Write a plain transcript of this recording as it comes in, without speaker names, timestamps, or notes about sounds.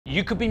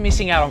You could be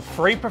missing out on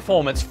free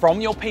performance from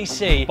your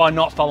PC by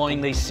not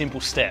following these simple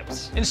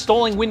steps.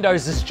 Installing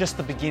Windows is just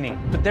the beginning,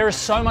 but there is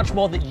so much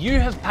more that you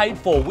have paid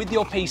for with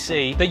your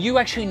PC that you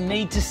actually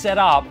need to set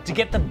up to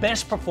get the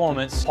best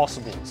performance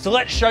possible. So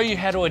let's show you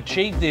how to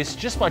achieve this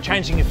just by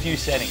changing a few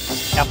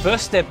settings. Our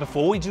first step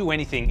before we do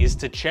anything is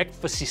to check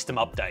for system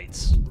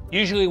updates.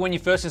 Usually when you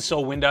first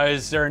install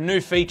Windows, there are new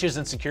features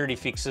and security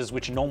fixes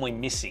which are normally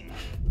missing.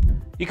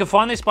 You can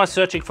find this by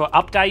searching for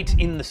update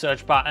in the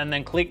search bar and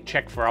then click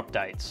check for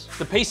updates.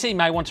 The PC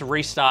may want to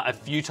restart a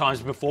few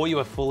times before you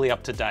are fully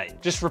up to date.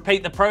 Just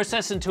repeat the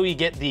process until you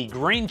get the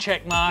green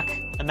check mark,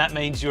 and that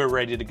means you are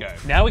ready to go.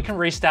 Now we can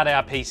restart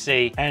our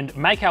PC and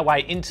make our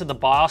way into the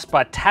BIOS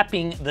by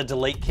tapping the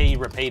delete key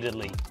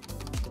repeatedly.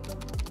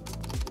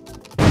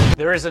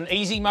 There is an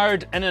easy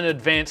mode and an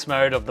advanced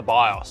mode of the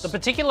BIOS. The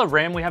particular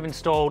RAM we have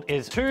installed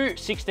is two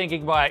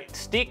 16GB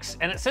sticks,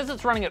 and it says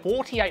it's running at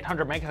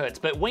 4800 megahertz,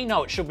 but we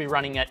know it should be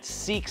running at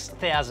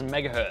 6000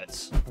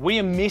 megahertz. We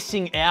are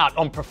missing out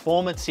on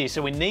performance here,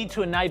 so we need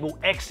to enable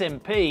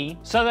XMP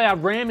so that our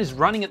RAM is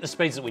running at the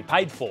speeds that we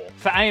paid for.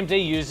 For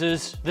AMD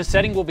users, the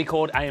setting will be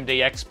called AMD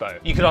Expo.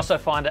 You could also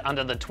find it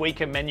under the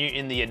tweaker menu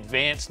in the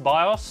advanced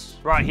BIOS,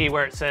 right here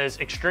where it says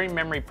Extreme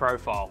Memory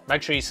Profile.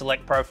 Make sure you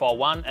select Profile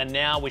 1, and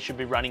now we should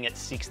be running at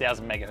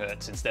 6000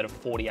 megahertz instead of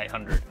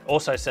 4800.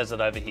 Also says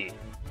it over here.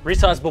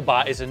 Resizable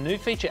bar is a new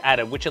feature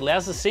added which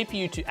allows the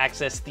CPU to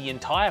access the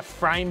entire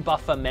frame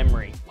buffer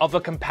memory of a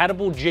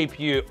compatible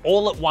GPU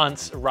all at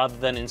once rather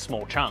than in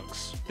small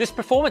chunks. This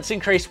performance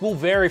increase will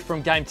vary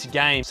from game to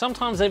game,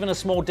 sometimes even a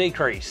small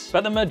decrease,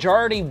 but the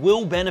majority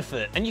will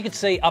benefit, and you can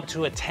see up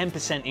to a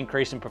 10%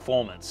 increase in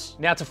performance.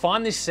 Now to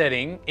find this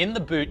setting, in the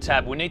boot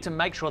tab, we need to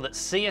make sure that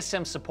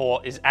CSM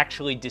support is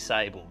actually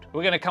disabled.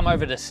 We're going to come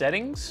over to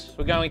settings,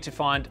 we're going to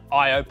find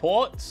IO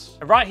ports,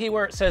 and right here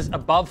where it says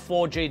above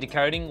 4G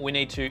decoding, we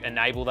need to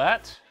enable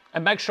that.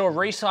 And make sure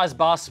resize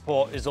bar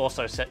support is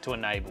also set to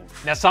enable.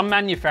 Now some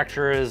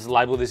manufacturers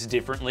label this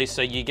differently,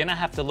 so you're gonna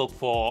have to look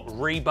for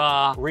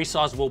rebar,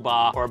 resizable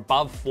bar, or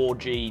above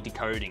 4G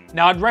decoding.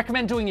 Now I'd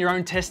recommend doing your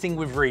own testing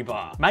with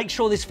rebar. Make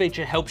sure this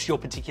feature helps your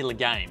particular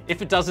game.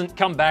 If it doesn't,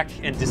 come back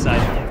and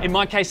disable it. In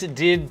my case it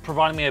did,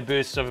 providing me a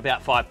boost of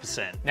about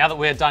 5%. Now that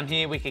we're done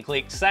here, we can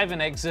click save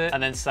and exit,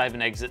 and then save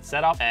and exit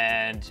setup,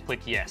 and click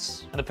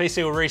yes. And the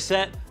PC will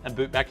reset and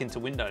boot back into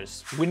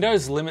Windows.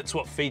 Windows limits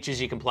what features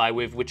you can play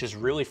with, which is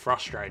really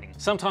frustrating.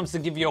 Sometimes they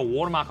give you a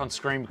watermark on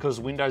screen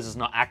because Windows is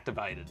not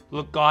activated.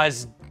 Look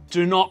guys,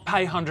 do not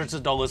pay hundreds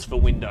of dollars for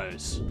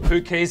Windows.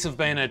 Keys have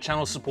been a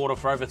channel supporter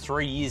for over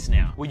 3 years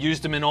now. We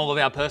used them in all of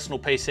our personal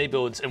PC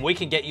builds, and we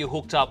can get you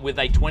hooked up with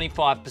a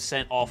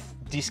 25% off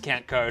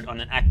discount code on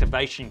an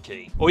activation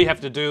key. All you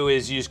have to do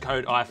is use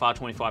code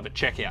IFR25 at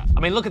checkout. I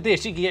mean, look at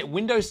this. You can get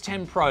Windows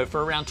 10 Pro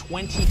for around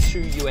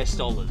 $22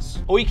 US,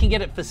 or you can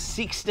get it for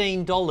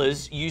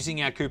 $16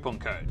 using our coupon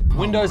code.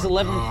 Windows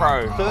 11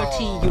 Pro,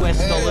 $30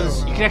 US.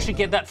 You can actually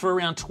get that for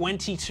around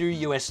 $22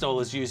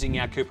 US using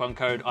our coupon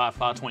code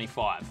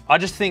IFR25. I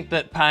just think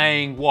that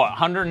paying, what,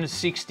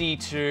 $160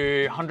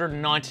 to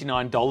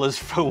 $199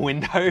 for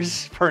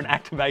Windows for an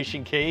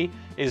activation key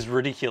is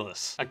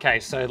ridiculous. Okay,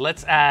 so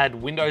let's add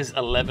Windows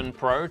 11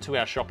 Pro to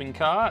our shopping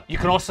cart. You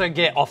can also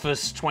get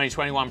Office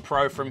 2021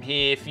 Pro from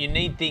here if you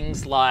need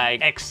things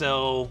like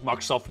Excel,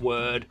 Microsoft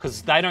Word,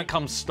 because they don't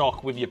come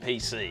stock with your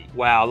PC.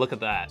 Wow, look at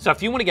that. So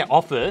if you want to get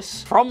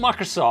Office from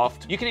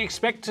Microsoft, you can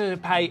expect to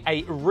pay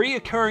a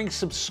reoccurring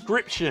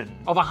subscription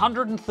of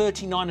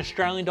 139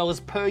 Australian dollars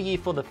per year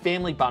for the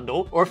family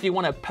bundle, or if you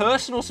want a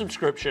personal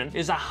subscription,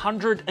 is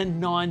 $109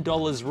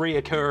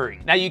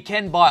 reoccurring. Now you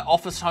can buy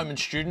Office Home and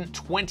Student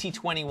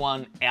 2021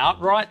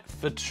 outright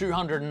for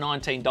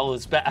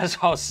 $219, but as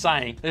I was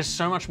saying, there's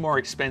so much more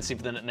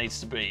expensive than it needs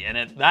to be,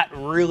 and that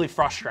really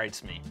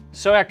frustrates me.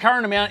 So our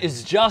current amount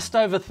is just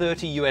over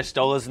 $30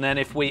 US, and then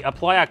if we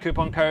apply our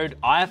coupon code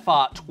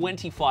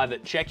IFR25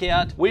 at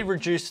checkout, we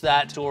reduce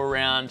that to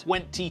around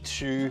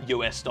 $22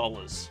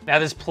 US. Now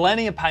there's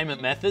plenty of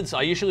payment methods.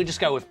 I usually just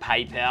go with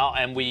PayPal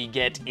and we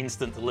get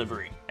instant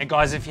delivery. And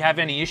guys, if you have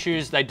any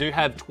issues, they do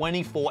have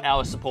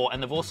 24-hour support,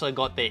 and they've also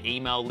got their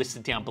email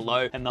listed down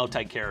below, and they'll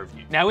take care of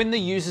you. Now in the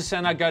user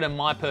center, go to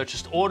my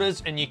purchased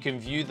orders and you can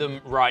view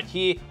them right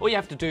here. All you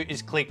have to do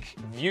is click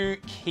view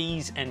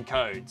keys and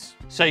codes.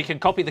 So you can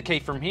copy the key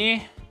from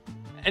here.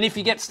 And if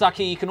you get stuck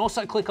here, you can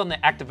also click on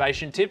the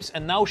activation tips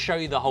and they'll show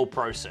you the whole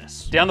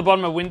process. Down the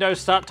bottom of Windows,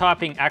 start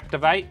typing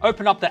activate,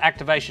 open up the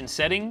activation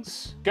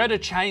settings, go to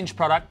change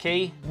product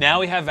key.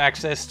 Now we have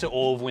access to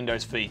all of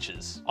Windows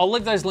features. I'll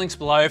leave those links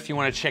below if you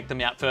want to check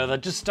them out further.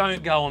 Just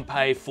don't go and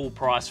pay full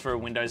price for a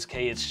Windows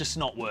key. It's just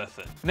not worth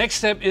it. Next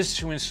step is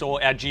to install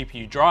our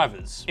GPU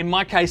drivers. In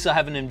my case, I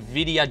have an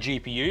NVIDIA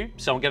GPU,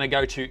 so I'm going to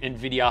go to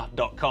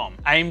nvidia.com.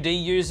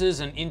 AMD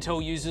users and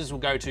Intel users will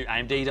go to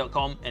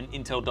amd.com and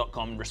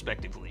intel.com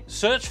respectively. effectively.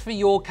 Search for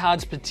your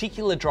card's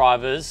particular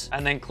drivers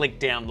and then click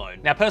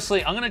download. Now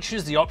personally, I'm going to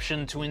choose the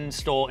option to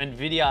install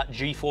NVIDIA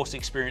GeForce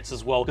Experience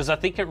as well, because I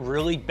think it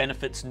really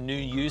benefits new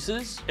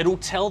users. It'll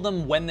tell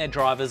them when their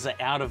drivers are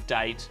out of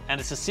date, and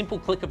it's a simple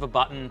click of a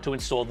button to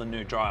install the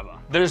new driver.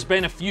 There's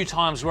been a few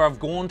times where I've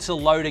gone to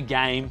load a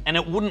game and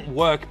it wouldn't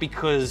work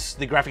because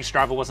the graphics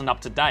driver wasn't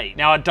up to date.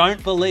 Now I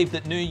don't believe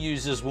that new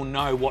users will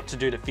know what to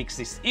do to fix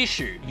this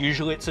issue.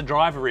 Usually it's a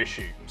driver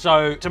issue.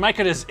 So to make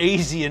it as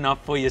easy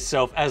enough for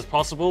yourself as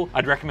possible,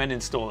 I'd recommend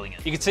installing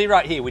it. You can see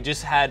right here, we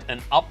just had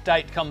an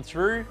update come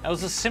through. It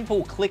was a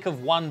simple click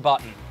of one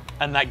button,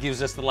 and that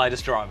gives us the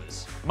latest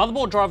drivers.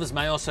 Motherboard drivers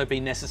may also be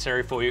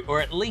necessary for you,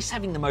 or at least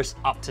having the most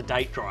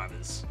up-to-date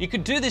drivers. You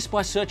could do this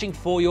by searching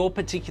for your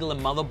particular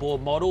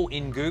motherboard model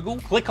in Google.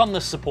 Click on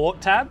the support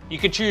tab. You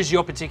could choose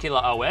your particular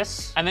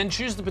OS, and then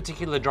choose the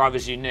particular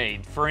drivers you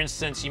need. For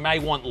instance, you may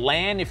want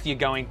LAN if you're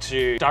going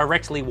to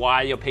directly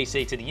wire your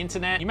PC to the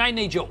internet. You may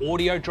need your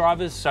audio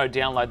drivers, so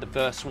download the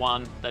first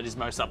one that is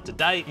most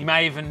up-to-date. You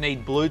may even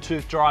need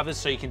Bluetooth drivers,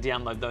 so you can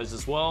download those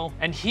as well.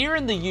 And here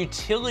in the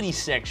utility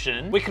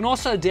section, we can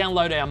also download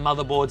our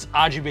motherboard's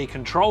RGB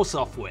control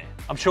software.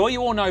 I'm sure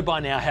you all know by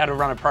now how to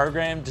run a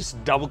program.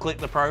 Just double click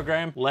the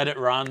program, let it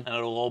run, and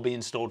it'll all be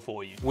installed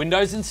for you.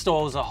 Windows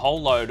installs a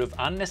whole load of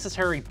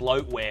unnecessary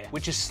bloatware,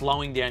 which is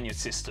slowing down your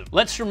system.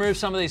 Let's remove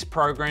some of these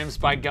programs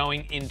by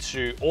going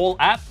into all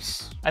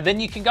apps, and then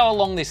you can go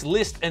along this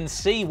list and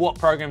see what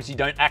programs you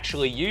don't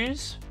actually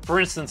use. For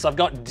instance, I've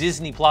got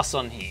Disney Plus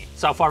on here.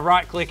 So if I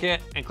right click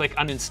it and click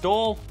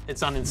uninstall,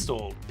 it's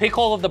uninstalled. Pick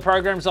all of the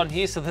programs on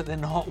here so that they're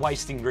not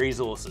wasting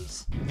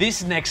resources.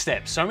 This next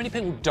step, so many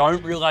people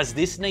don't realize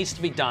this needs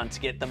to be done to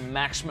get the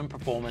maximum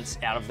performance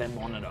out of their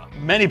monitor.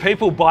 Many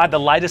people buy the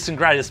latest and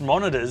greatest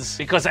monitors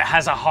because it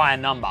has a higher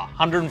number,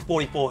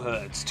 144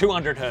 Hertz,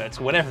 200 Hertz,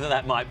 whatever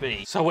that might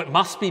be. So it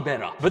must be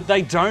better, but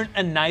they don't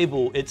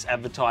enable its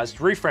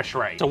advertised refresh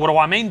rate. So what do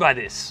I mean by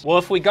this? Well,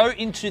 if we go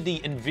into the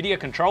NVIDIA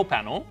control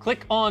panel,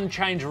 click on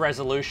change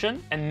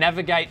resolution and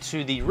navigate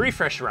to the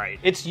refresh rate.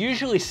 It's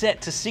usually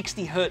set to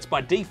 60 Hertz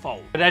by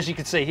default, but as you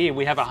can see here,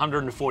 we have a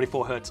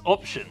 144 Hertz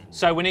option.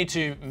 So we need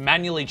to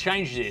manually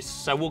change this.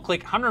 So we'll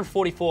click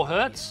 144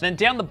 Hertz, then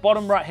down the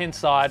bottom right hand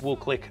side, we'll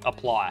click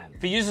apply.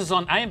 For users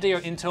on AMD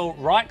or Intel,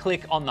 right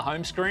click on the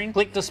home screen,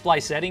 click display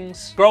settings,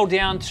 scroll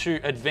down to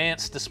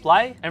advanced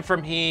display, and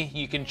from here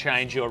you can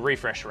change your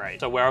refresh rate.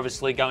 So we're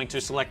obviously going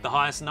to select the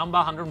highest number,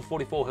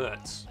 144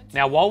 Hertz.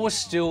 Now, while we're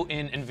still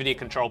in NVIDIA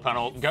control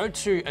panel, go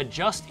to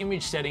adjust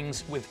image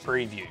settings with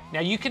preview.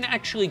 Now you can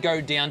actually go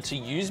down to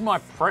use my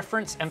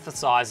preference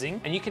emphasizing,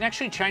 and you can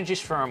actually change this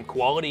from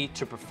quality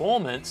to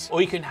performance,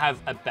 or you can have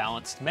a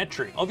balanced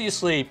metric.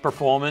 Obviously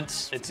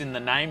performance, it's in the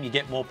name, you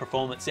get more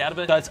performance out of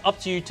it. So it's up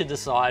to you to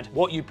decide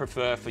what you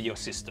prefer for your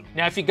system.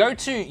 Now, if you go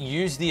to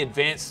use the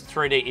advanced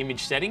 3D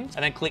image settings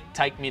and then click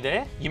take me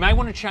there, you may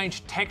want to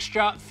change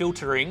texture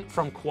filtering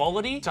from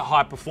quality to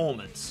high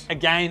performance.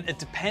 Again, it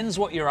depends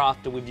what you're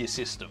after with your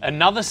system.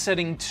 Another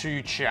setting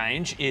to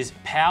change is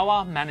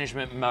power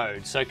management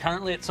mode. So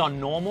currently it's on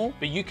normal,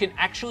 but you can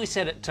actually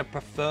set it to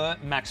prefer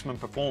maximum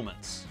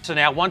performance. So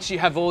now once you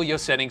have all your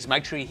settings,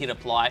 make sure you hit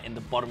apply in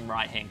the bottom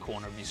right hand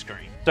corner of your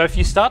screen. So if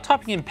you start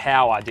typing in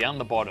power down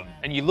the bottom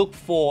and you look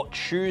for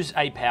choose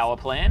a power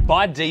plan,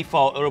 by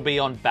default it'll be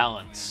on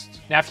balanced.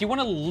 Now, if you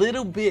want a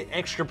little bit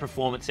extra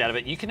performance out of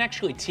it, you can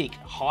actually tick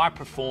high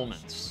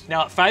performance.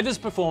 Now, it favors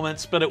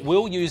performance, but it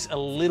will use a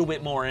little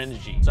bit more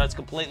energy. So it's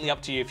completely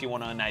up to you if you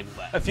want to enable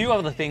that. A few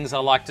other things I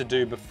like to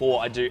do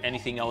before I do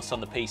anything else on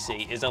the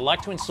PC is I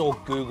like to install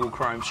Google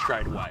Chrome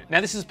straight away.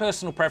 Now, this is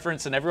personal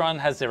preference and everyone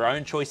has their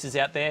own choices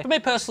out there. For me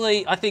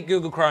personally, I think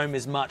Google Chrome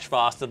is much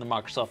faster than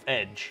Microsoft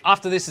Edge.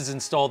 After this is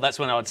installed, that's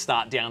when I would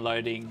start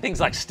downloading things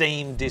like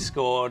Steam,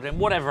 Discord, and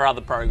whatever other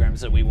programs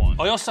that we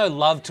want. I also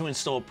love to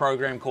install a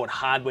program called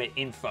Hardware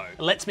Info. It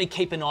lets me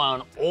keep an eye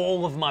on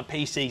all of my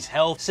PC's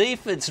health, see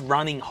if it's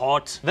running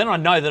hot. Then I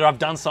know that I've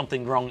done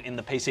something wrong in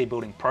the PC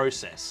building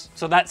process.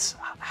 So that's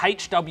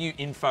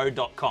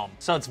hwinfo.com.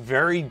 So it's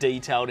very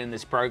detailed in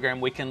this program.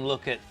 We can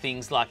look at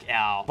things like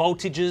our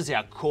voltages,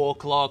 our core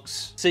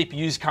clocks,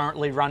 CPUs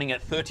currently running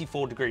at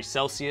 34 degrees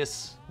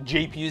Celsius,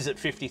 GPUs at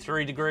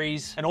 53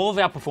 degrees, and all of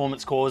our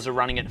performance cores are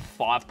running at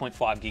 5.5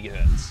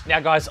 gigahertz. Now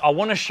guys, I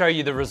want to show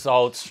you the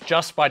results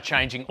just by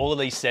changing all of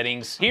these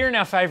settings. Here in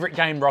our favorite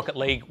game, Rocket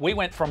League, we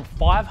went from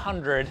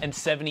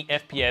 570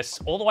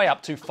 FPS all the way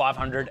up to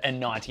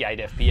 598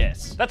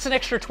 FPS. That's an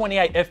extra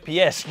 28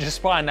 FPS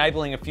just by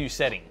enabling a few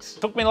settings.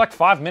 Took me like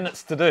 5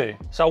 minutes to do.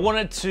 So I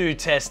wanted to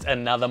test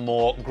another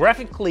more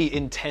graphically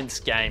intense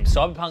game,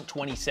 Cyberpunk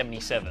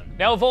 2077.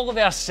 Now with all of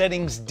our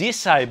settings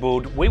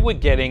disabled, we were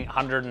getting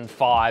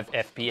 105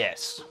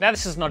 FPS. Now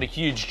this is not a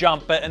huge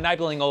jump, but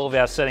enabling all of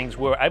our settings,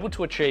 we were able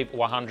to achieve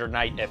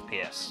 108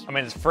 FPS. I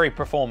mean, it's free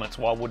performance,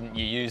 why wouldn't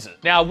you use it?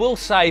 Now I will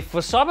say, for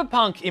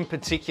Cyberpunk in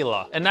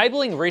particular,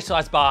 enabling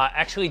resize bar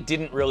actually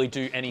didn't really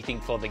do anything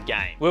for the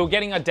game. We were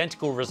getting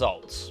identical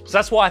results. So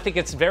that's why I think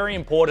it's very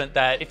important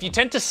that if you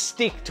tend to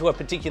stick to a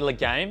particular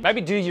particular game,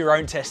 maybe do your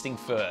own testing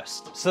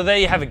first. So there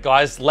you have it,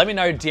 guys. Let me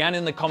know down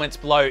in the comments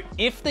below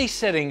if these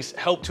settings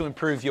help to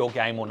improve your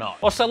game or not.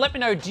 Also, let me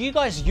know, do you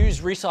guys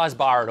use resize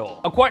bar at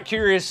all? I'm quite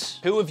curious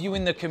who of you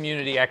in the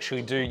community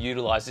actually do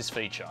utilize this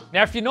feature.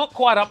 Now, if you're not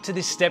quite up to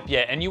this step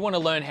yet and you want to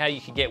learn how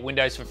you can get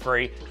Windows for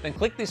free, then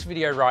click this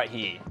video right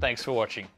here. Thanks for watching.